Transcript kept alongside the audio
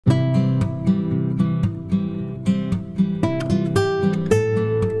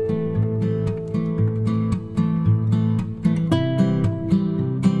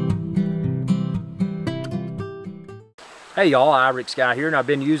Hey y'all, Irix Guy here, and I've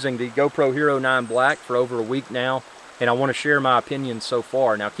been using the GoPro HERO9 Black for over a week now, and I want to share my opinions so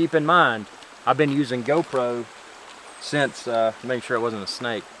far. Now keep in mind, I've been using GoPro since, make sure it wasn't a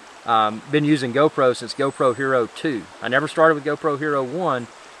snake, been using GoPro since GoPro Hero 2. I never started with GoPro Hero 1,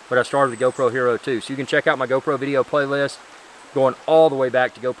 but I started with GoPro Hero 2. So you can check out my GoPro video playlist going all the way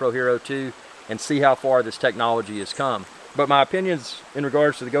back to GoPro Hero 2 and see how far this technology has come. But my opinions in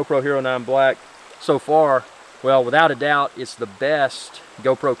regards to the GoPro HERO9 Black so far, well, without a doubt, it's the best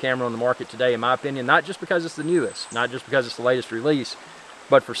GoPro camera on the market today, in my opinion, not just because it's the newest, not just because it's the latest release,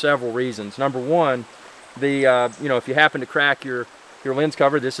 but for several reasons. Number one, if you happen to crack your lens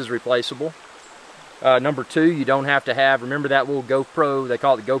cover, this is replaceable. Number two, you don't have to have, remember that little GoPro, they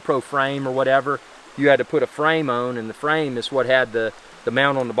call it the GoPro frame or whatever, you had to put a frame on, and the frame is what had the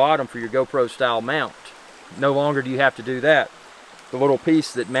mount on the bottom for your GoPro style mount. No longer do you have to do that. The little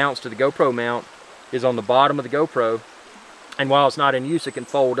piece that mounts to the GoPro mount is on the bottom of the GoPro, and while it's not in use, it can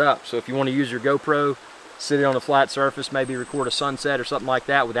fold up. So if you want to use your GoPro, sit it on a flat surface, maybe record a sunset or something like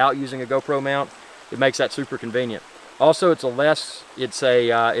that without using a GoPro mount, it makes that super convenient. Also, it's one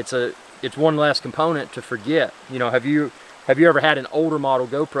less component to forget. You know, have you ever had an older model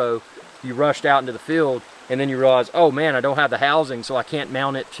GoPro, you rushed out into the field and then you realize, oh man, I don't have the housing, so I can't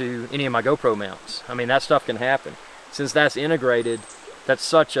mount it to any of my GoPro mounts. I mean, that stuff can happen. Since that's integrated, that's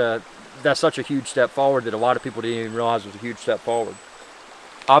such a huge step forward that a lot of people didn't even realize was a huge step forward.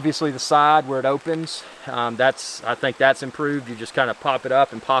 Obviously the side where it opens, I think that's improved. You just kind of pop it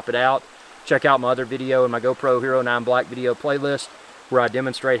up and pop it out. Check out my other video in my GoPro HERO9 Black video playlist where I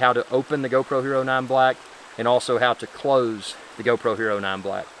demonstrate how to open the GoPro HERO9 Black and also how to close the GoPro HERO9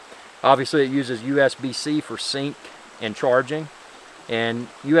 Black. Obviously it uses USB-C for sync and charging. And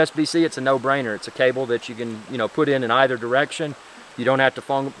USB-C, it's a no-brainer. It's a cable that you can, put in either direction. You don't have to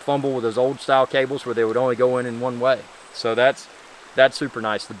fumble with those old style cables where they would only go in one way. So that's super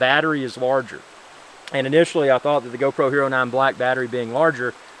nice. The battery is larger. And initially I thought that the GoPro HERO9 Black battery being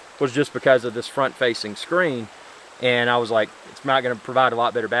larger was just because of this front-facing screen. And I was like, it's not going to provide a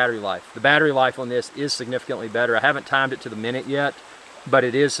lot better battery life. The battery life on this is significantly better. I haven't timed it to the minute yet, but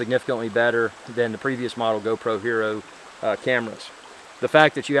it is significantly better than the previous model GoPro Hero cameras. The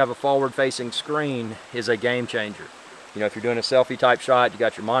fact that you have a forward-facing screen is a game changer. If you're doing a selfie type shot, you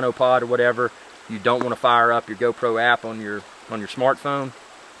got your monopod or whatever, you don't want to fire up your GoPro app on your smartphone.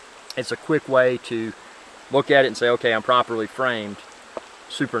 It's a quick way to look at it and say, okay, I'm properly framed.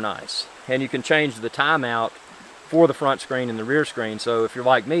 Super nice. And you can change the timeout for the front screen and the rear screen. So if you're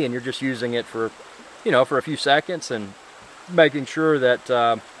like me and you're just using it for, for a few seconds and making sure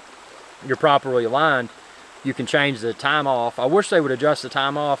that you're properly aligned, you can change the time off. I wish they would adjust the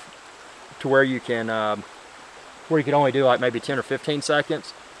time off to where you can only do like maybe 10 or 15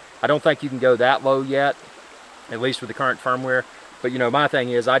 seconds. I don't think you can go that low yet, at least with the current firmware. But my thing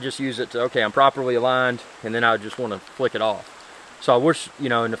is I just use it to, okay, I'm properly aligned, and then I just want to flick it off. So I wish,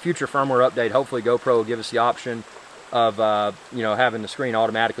 in the future firmware update, hopefully GoPro will give us the option of, having the screen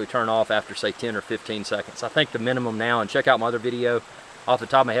automatically turn off after, say, 10 or 15 seconds. I think the minimum now, and check out my other video, off the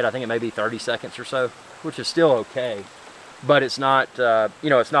top of my head, I think it may be 30 seconds or so, which is still okay. But it's not,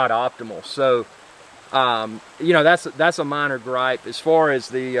 it's not optimal. So, that's a minor gripe. As far as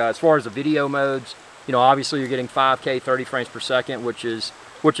the video modes, obviously you're getting 5K 30 frames per second, which is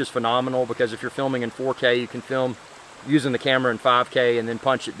phenomenal, because if you're filming in 4K, you can film using the camera in 5K and then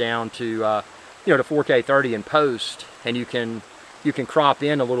punch it down to to 4K 30 in post, and you can crop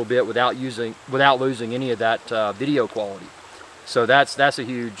in a little bit without losing any of that video quality. So that's a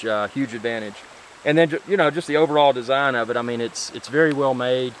huge advantage. And then just the overall design of it, I mean, it's very well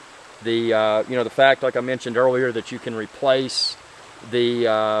made. The fact, like I mentioned earlier, that you can replace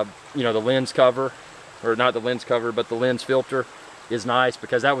the the lens cover, or not the lens cover, but the lens filter is nice,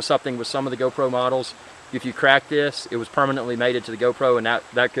 because that was something with some of the GoPro models. If you crack this, it was permanently mated to the GoPro, and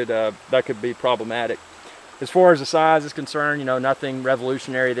that could be problematic. As far as the size is concerned, nothing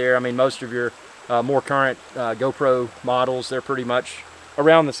revolutionary there. I mean, most of your more current GoPro models, they're pretty much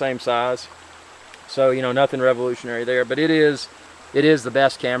around the same size. So nothing revolutionary there. But it is the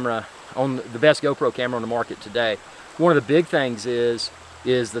best GoPro camera on the market today. One of the big things is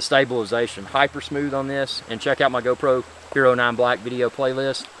the stabilization. Hyper smooth on this, and check out my GoPro HERO9 Black video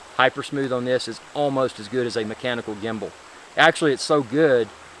playlist. Hyper smooth on this is almost as good as a mechanical gimbal. Actually, it's so good,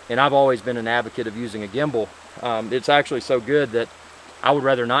 and I've always been an advocate of using a gimbal. It's actually so good that I would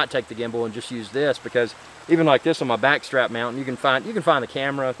rather not take the gimbal and just use this, because even like this on my back strap mount, you can find the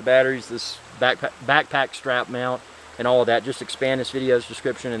camera, the batteries, this backpack strap mount, and all of that. Just expand this video's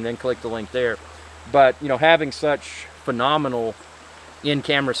description and then click the link there. But having such phenomenal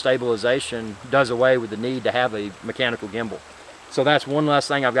in-camera stabilization does away with the need to have a mechanical gimbal. So that's one less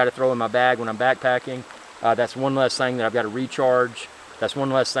thing I've got to throw in my bag when I'm backpacking. That's one less thing that I've got to recharge. That's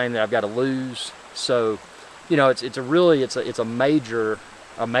one less thing that I've got to lose. So, you know, it's a major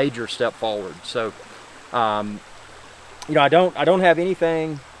step forward. So, you know, I don't have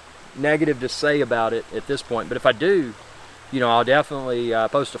anything negative to say about it at this point. But if I do, you know, I'll definitely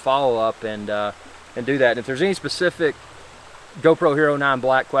post a follow-up and do that. And if there's any specific GoPro HERO9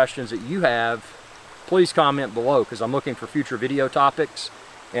 Black questions that you have, please comment below, because I'm looking for future video topics,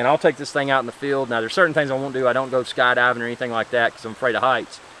 and I'll take this thing out in the field. Now, there's certain things I won't do. I don't go skydiving or anything like that because I'm afraid of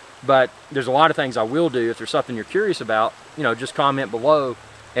heights. But there's a lot of things I will do. If there's something you're curious about, you know, just comment below,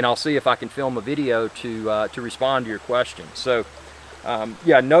 and I'll see if I can film a video to respond to your questions. So,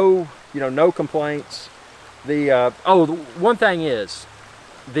 yeah, no complaints. The one thing is,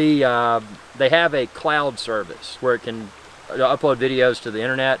 they have a cloud service where it can upload videos to the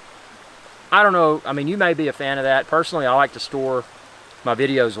internet. I don't know, I mean, you may be a fan of that. Personally, I like to store my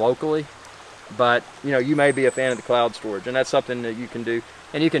videos locally, but you know, you may be a fan of the cloud storage, and that's something that you can do,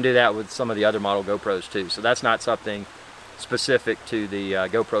 and you can do that with some of the other model GoPros too. So that's not something specific to the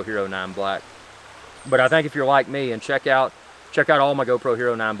GoPro HERO9 Black. But I think if you're like me, and check out all my GoPro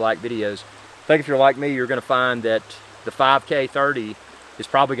HERO9 Black videos, I think if you're like me, you're going to find that the 5K 30 is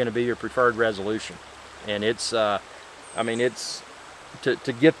probably going to be your preferred resolution. And it's, I mean, it's, to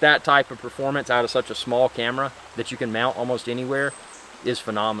get that type of performance out of such a small camera that you can mount almost anywhere is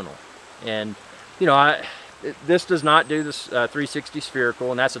phenomenal. And, you know, this does not do this 360 spherical,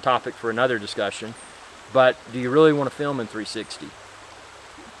 and that's a topic for another discussion. But do you really want to film in 360?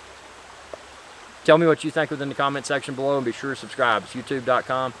 Tell me what you think within the comment section below, and be sure to subscribe. It's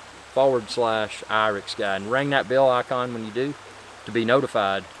youtube.com/iRixGuy, and ring that bell icon when you do to be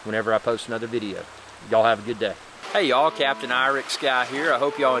notified whenever I post another video. Y'all have a good day. Hey y'all, Captain iRixGuy here. I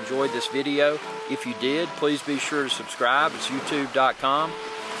hope y'all enjoyed this video. If you did, please be sure to subscribe. It's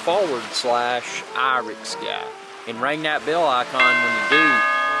youtube.com/iRixGuy, and ring that bell icon when you do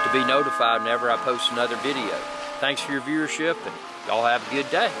to be notified whenever I post another video. Thanks for your viewership, and y'all have a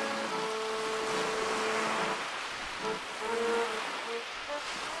good day.